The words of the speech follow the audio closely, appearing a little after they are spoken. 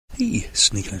Hey,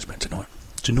 sneaking us back tonight.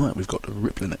 Tonight we've got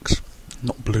RIPlinux,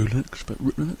 not Blue Linux, but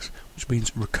RIPlinux, which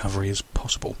means recovery is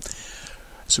possible.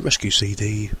 It's a rescue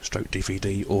CD, stroke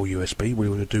DVD or USB, what you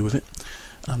want to do with it.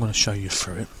 I'm going to show you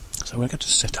through it. So we're going to go to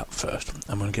setup first.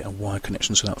 I'm going to get a wired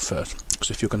connection set up first, because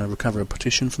if you're going to recover a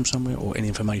partition from somewhere or any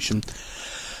information,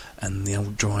 and the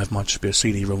old drive might just be a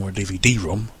CD-ROM or a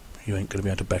DVD-ROM, you ain't going to be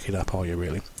able to back it up, are you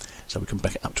really? So we can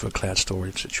back it up to a cloud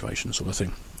storage situation sort of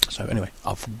thing. So anyway,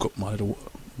 I've got my little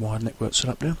wired network set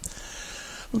up now.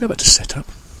 We'll go back to setup.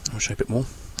 I'll show you a bit more.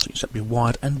 So you set up your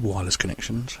wired and wireless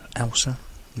connections, ALSA,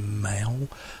 Mail,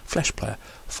 Flash Player,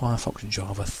 Firefox,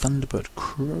 Java, Thunderbird,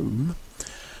 Chrome.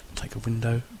 Take a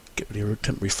window, get rid of your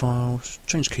temporary files,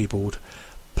 change keyboard,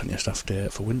 plenty of stuff there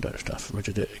for Windows stuff,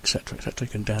 Regedit, etc, etc.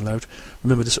 You can download.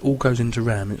 Remember, this all goes into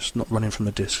RAM, it's not running from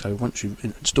the disk, so once you've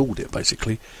installed it,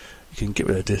 basically, you can get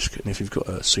rid of the disk, and if you've got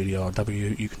a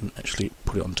CDRW, you can actually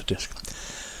put it onto disk.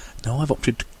 Now, I've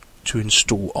opted to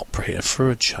install Opera here for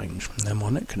a change. Now, my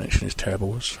net connection is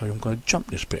terrible, so I'm going to jump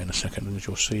this bit in a second, and as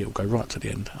you'll see, it'll go right to the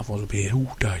end, otherwise I'll be here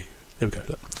all day. There we go,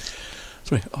 look.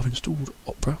 So I've installed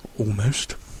Opera,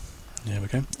 almost. There we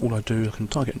go. All I do, I can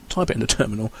type it in the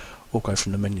terminal, or go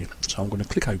from the menu. So I'm going to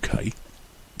click OK,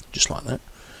 just like that.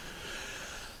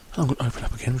 I'm going to open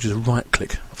up again, which is a right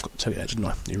click. I've got to tell you that, didn't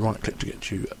I? You right click to get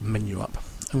your menu up.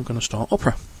 And we're going to start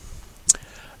Opera.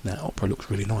 Now, Opera looks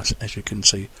really nice, as you can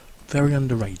see. Very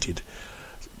underrated.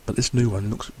 But this new one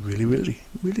looks really good.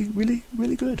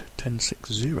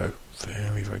 10.6.0.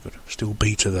 Very, very good. Still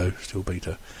beta though, still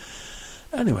beta.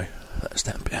 Anyway, that's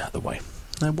that bit out of the way.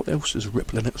 Now, what else has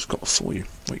RIPlinux got for you?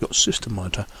 Well, you've got System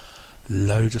Monitor.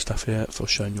 Loads of stuff here for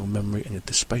showing your memory and your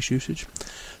disk space usage.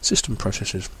 System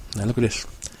processors. Now look at this.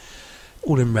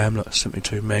 All in RAM, like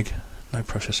 72 meg. No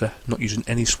processor. Not using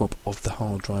any swap of the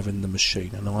hard drive in the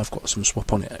machine. And I've got some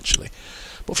swap on it actually.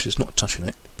 But obviously it's not touching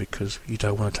it because you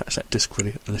don't want to touch that disk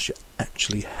really unless you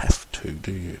actually have to,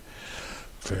 do you?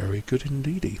 Very good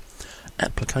indeedy.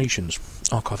 Applications.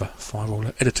 Archiver, file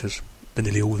roller, editors. They're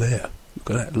nearly all there.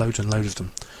 Look at that, loads and loads of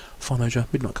them. File Manager,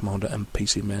 Midnight Commander and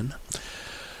PC Man.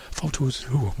 File tools,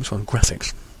 ooh, this one,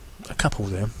 graphics. A couple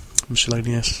there.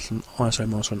 Miscellaneous, some ISO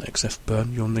master and XF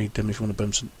burn. You'll need them if you want to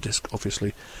burn some disk,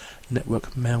 obviously.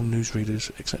 Network, mail,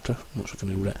 newsreaders, etc. I'm not sure if I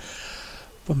can do all that.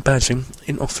 One bad thing,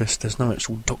 in Office there's no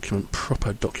actual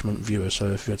proper document viewer,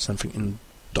 so if you had something in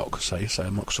doc, say a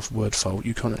Microsoft Word file,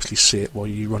 you can't actually see it while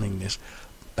you're running this.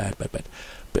 Bad.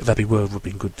 Bit of Abbey Word would have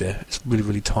been good there. It's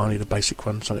really tiny, the basic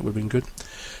one, so that would have been good.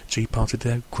 G parted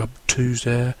there, Grub 2's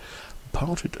there,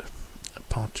 parted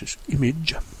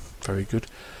image, very good.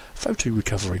 Photo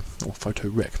recovery, or photo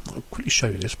rec. I'll quickly show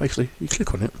you this. Basically, you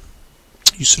click on it,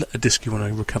 you select a disk you want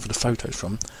to recover the photos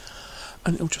from,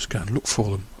 and it'll just go and look for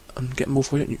them and get them all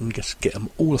for you. You can just get them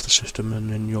all off the system,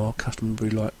 and then your customer will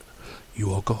be like,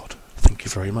 "You are God. Thank you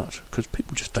very much." Because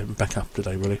people just don't back up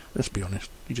today, really. Let's be honest,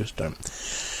 you just don't.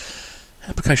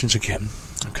 Applications again.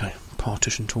 Okay,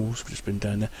 partition tools, which has been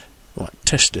down there. Right,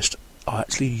 test list. I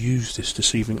actually used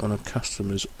this evening on a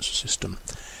customer's system.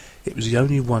 It was the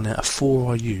only one out of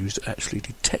 4 I used that actually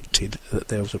detected that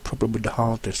there was a problem with the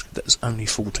hard disk that's only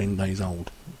 14 days old.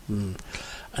 And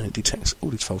it detects all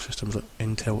these file systems like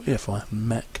Intel, EFI,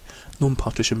 Mac,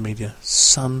 non-partition media,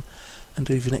 Sun, and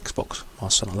even Xbox. My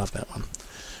son, I love that one.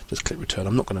 Just click return.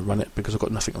 I'm not going to run it because I've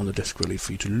got nothing on the disk really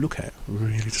for you to look at,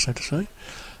 really, to say.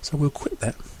 So we'll quit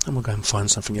that and we'll go and find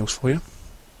something else for you.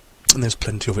 And there's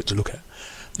plenty of it to look at.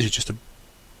 This is just a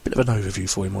bit of an overview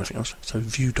for you, more than anything else. So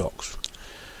View Docs.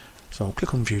 So I'll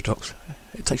click on View Docs.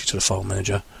 It takes you to the File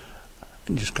Manager.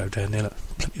 And you just go down there. Look,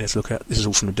 plenty there to look at. This is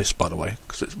all from the disk, by the way,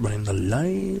 because it's running the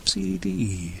live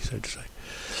CD, so to say.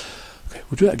 Okay,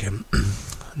 we'll do that again.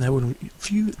 Now we'll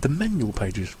view the manual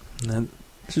pages. Now,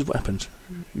 this is what happens.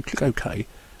 You click OK,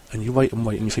 and you wait, and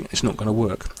you think it's not going to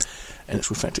work. And in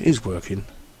fact, it is working.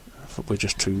 We're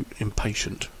just too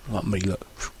impatient, like me, look.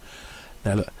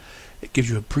 Now look, it gives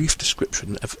you a brief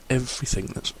description of everything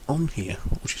that's on here,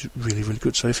 which is really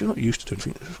good. So if you're not used to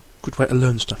doing anything, it's a good way to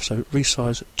learn stuff. So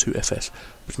resize to FS,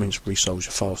 which means resize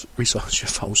your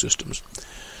file systems.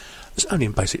 It's only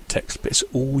in basic text, but it's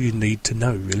all you need to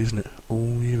know, really, isn't it?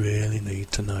 All you really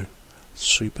need to know.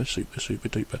 Super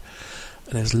duper.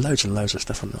 And there's loads and loads of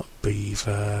stuff on that.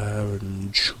 Beaver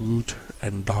and shoot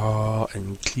and bar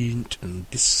and client and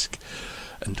disk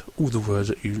and all the words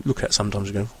that you look at sometimes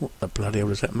and go, what the bloody hell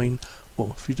does that mean?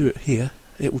 Well, if you do it here,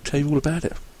 it will tell you all about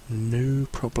it. No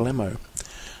problemo.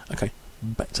 Okay,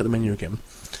 back to the menu again.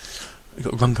 We've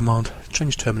got run command,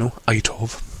 change terminal, 8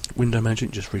 of, window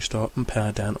management, just restart and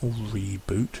power down or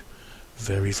reboot.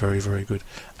 Very good.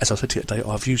 As I said to you today,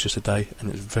 I've used this today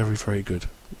and it's very good.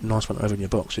 Nice one over in your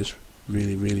boxes.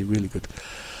 Really good.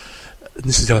 And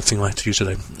this is the other thing I had to use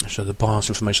today. So the BIOS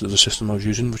information of the system I was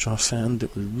using, which I found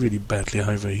it was really badly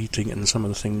overheating, and some of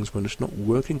the things were just not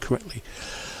working correctly.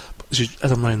 But this is,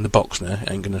 as I'm running the box now,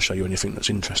 I ain't going to show you anything that's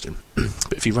interesting.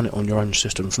 But if you run it on your own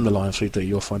system from the live CD,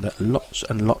 you'll find out lots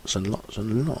and lots and lots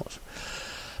and lots.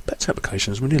 Back to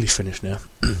applications, we're nearly finished now.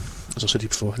 As I said to you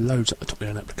before, loads at the top there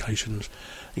in applications.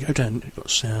 You go down, you've got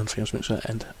sound, files mixer,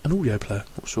 and an audio player.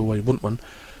 Not sure why you want one.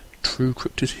 True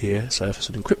Crypted here, so if it's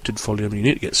an encrypted volume, you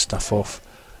need to get stuff off.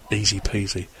 Easy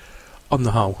peasy. On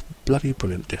the whole, bloody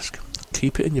brilliant disc.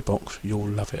 Keep it in your box, you'll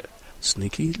love it.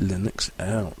 Sneaky Linux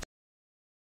out.